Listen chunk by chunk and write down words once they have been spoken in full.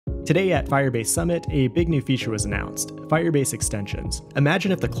Today at Firebase Summit, a big new feature was announced, Firebase Extensions.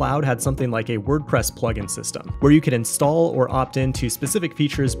 Imagine if the cloud had something like a WordPress plugin system, where you could install or opt in to specific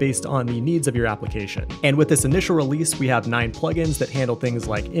features based on the needs of your application. And with this initial release, we have 9 plugins that handle things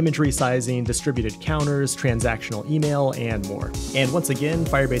like image resizing, distributed counters, transactional email, and more. And once again,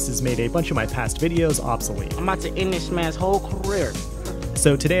 Firebase has made a bunch of my past videos obsolete. I'm about to end this man's whole career.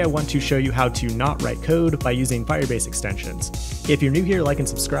 So today I want to show you how to not write code by using Firebase extensions. If you're new here, like and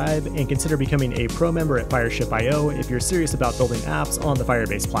subscribe, and consider becoming a pro member at Fireship.io if you're serious about building apps on the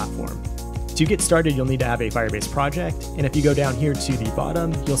Firebase platform. To get started, you'll need to have a Firebase project, and if you go down here to the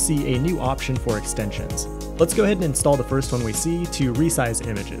bottom, you'll see a new option for extensions. Let's go ahead and install the first one we see, to Resize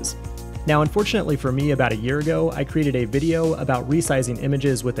Images. Now, unfortunately for me, about a year ago, I created a video about resizing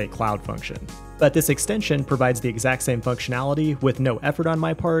images with a cloud function. But this extension provides the exact same functionality with no effort on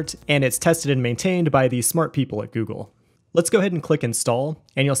my part, and it's tested and maintained by the smart people at Google. Let's go ahead and click install,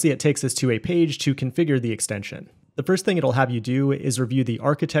 and you'll see it takes us to a page to configure the extension. The first thing it'll have you do is review the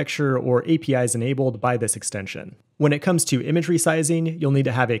architecture or APIs enabled by this extension. When it comes to image resizing, you'll need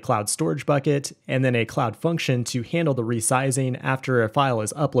to have a cloud storage bucket and then a cloud function to handle the resizing after a file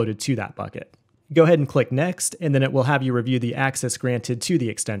is uploaded to that bucket. Go ahead and click Next, and then it will have you review the access granted to the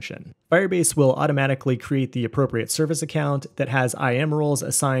extension. Firebase will automatically create the appropriate service account that has IAM roles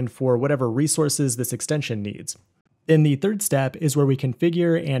assigned for whatever resources this extension needs. Then the third step is where we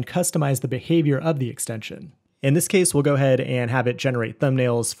configure and customize the behavior of the extension. In this case, we'll go ahead and have it generate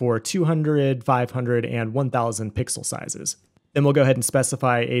thumbnails for 200, 500, and 1000 pixel sizes. Then we'll go ahead and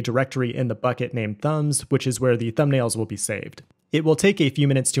specify a directory in the bucket named thumbs, which is where the thumbnails will be saved. It will take a few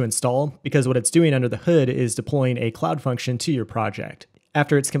minutes to install because what it's doing under the hood is deploying a cloud function to your project.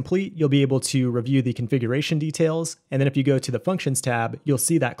 After it's complete, you'll be able to review the configuration details, and then if you go to the Functions tab, you'll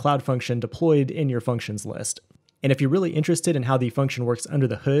see that cloud function deployed in your functions list. And if you're really interested in how the function works under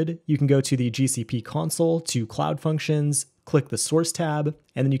the hood, you can go to the GCP console to Cloud Functions, click the Source tab,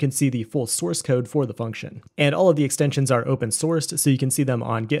 and then you can see the full source code for the function. And all of the extensions are open sourced, so you can see them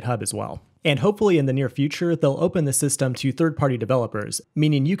on GitHub as well. And hopefully in the near future, they'll open the system to third-party developers,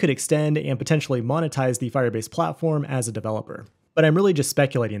 meaning you could extend and potentially monetize the Firebase platform as a developer. But I'm really just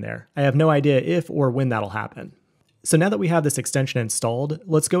speculating there. I have no idea if or when that'll happen. So now that we have this extension installed,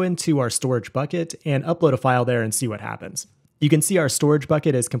 let's go into our storage bucket and upload a file there and see what happens. You can see our storage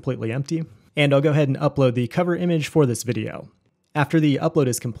bucket is completely empty, and I'll go ahead and upload the cover image for this video. After the upload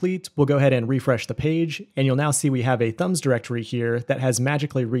is complete, we'll go ahead and refresh the page, and you'll now see we have a thumbs directory here that has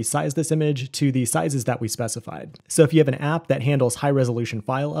magically resized this image to the sizes that we specified. So if you have an app that handles high-resolution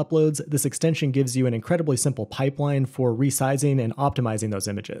file uploads, this extension gives you an incredibly simple pipeline for resizing and optimizing those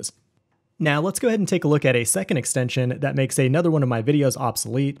images. Now let's go ahead and take a look at a second extension that makes another one of my videos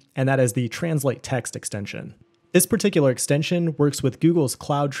obsolete, and that is the Translate Text extension. This particular extension works with Google's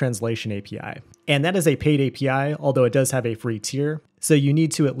Cloud Translation API, and that is a paid API, although it does have a free tier, so you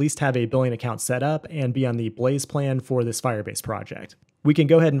need to at least have a billing account set up and be on the Blaze plan for this Firebase project. We can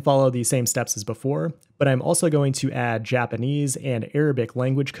go ahead and follow the same steps as before, but I'm also going to add Japanese and Arabic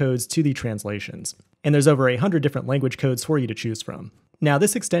language codes to the translations. And there's over 100 different language codes for you to choose from. Now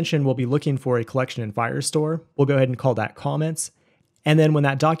this extension will be looking for a collection in Firestore. We'll go ahead and call that comments. And then when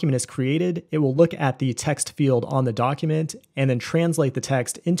that document is created, it will look at the text field on the document and then translate the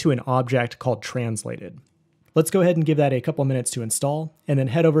text into an object called translated. Let's go ahead and give that a couple minutes to install and then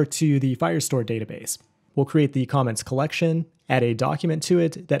head over to the Firestore database. We'll create the comments collection, add a document to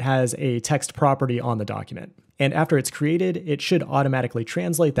it that has a text property on the document. And after it's created, it should automatically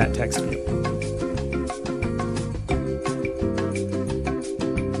translate that text field.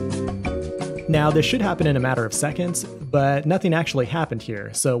 Now, this should happen in a matter of seconds, but nothing actually happened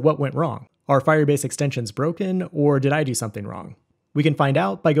here, so what went wrong? Are Firebase extensions broken, or did I do something wrong? We can find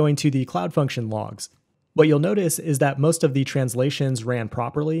out by going to the Cloud Function logs. What you'll notice is that most of the translations ran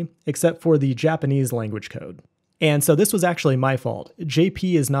properly, except for the Japanese language code. And so this was actually my fault.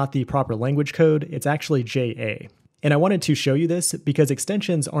 JP is not the proper language code, it's actually JA. And I wanted to show you this because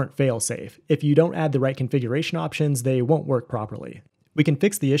extensions aren't fail-safe. If you don't add the right configuration options, they won't work properly. We can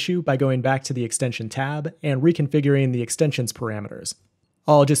fix the issue by going back to the extension tab and reconfiguring the extension's parameters.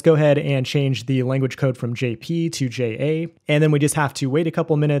 I'll just go ahead and change the language code from JP to JA, and then we just have to wait a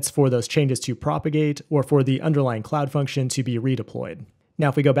couple minutes for those changes to propagate or for the underlying cloud function to be redeployed. Now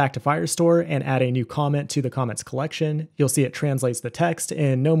if we go back to Firestore and add a new comment to the comments collection, you'll see it translates the text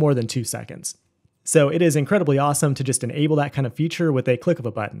in no more than 2 seconds. So it is incredibly awesome to just enable that kind of feature with a click of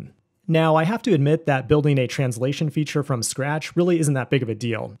a button. Now, I have to admit that building a translation feature from scratch really isn't that big of a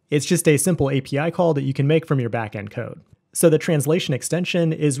deal. It's just a simple API call that you can make from your backend code. So the translation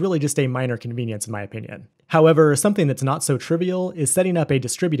extension is really just a minor convenience in my opinion. However, something that's not so trivial is setting up a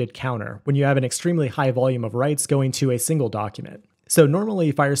distributed counter when you have an extremely high volume of writes going to a single document. So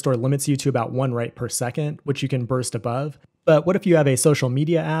normally Firestore limits you to about 1 write per second, which you can burst above. But what if you have a social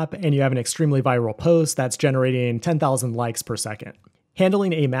media app and you have an extremely viral post that's generating 10,000 likes per second?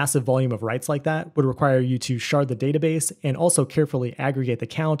 Handling a massive volume of writes like that would require you to shard the database and also carefully aggregate the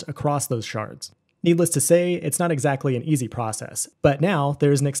count across those shards. Needless to say, it's not exactly an easy process, but now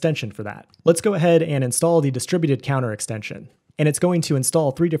there's an extension for that. Let's go ahead and install the distributed counter extension. And it's going to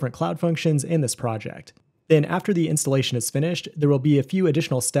install 3 different cloud functions in this project. Then after the installation is finished, there will be a few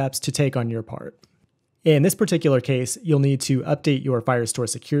additional steps to take on your part. In this particular case, you'll need to update your Firestore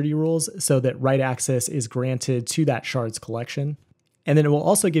security rules so that write access is granted to that shards collection. And then it will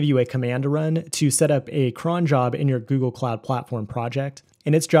also give you a command to run to set up a cron job in your Google Cloud Platform project.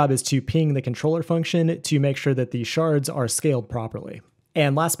 And its job is to ping the controller function to make sure that the shards are scaled properly.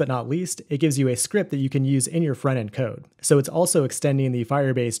 And last but not least, it gives you a script that you can use in your front-end code. So it's also extending the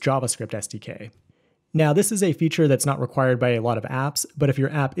Firebase JavaScript SDK. Now, this is a feature that's not required by a lot of apps, but if your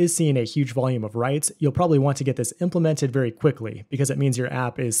app is seeing a huge volume of writes, you'll probably want to get this implemented very quickly because it means your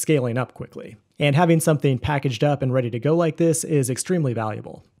app is scaling up quickly. And having something packaged up and ready to go like this is extremely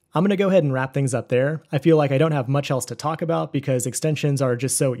valuable. I'm going to go ahead and wrap things up there. I feel like I don't have much else to talk about because extensions are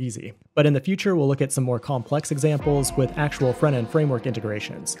just so easy. But in the future, we'll look at some more complex examples with actual front-end framework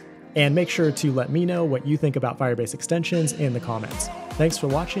integrations. And make sure to let me know what you think about Firebase extensions in the comments. Thanks for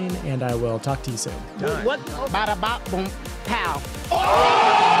watching, and I will talk to you soon. What? Bada bop boom pow.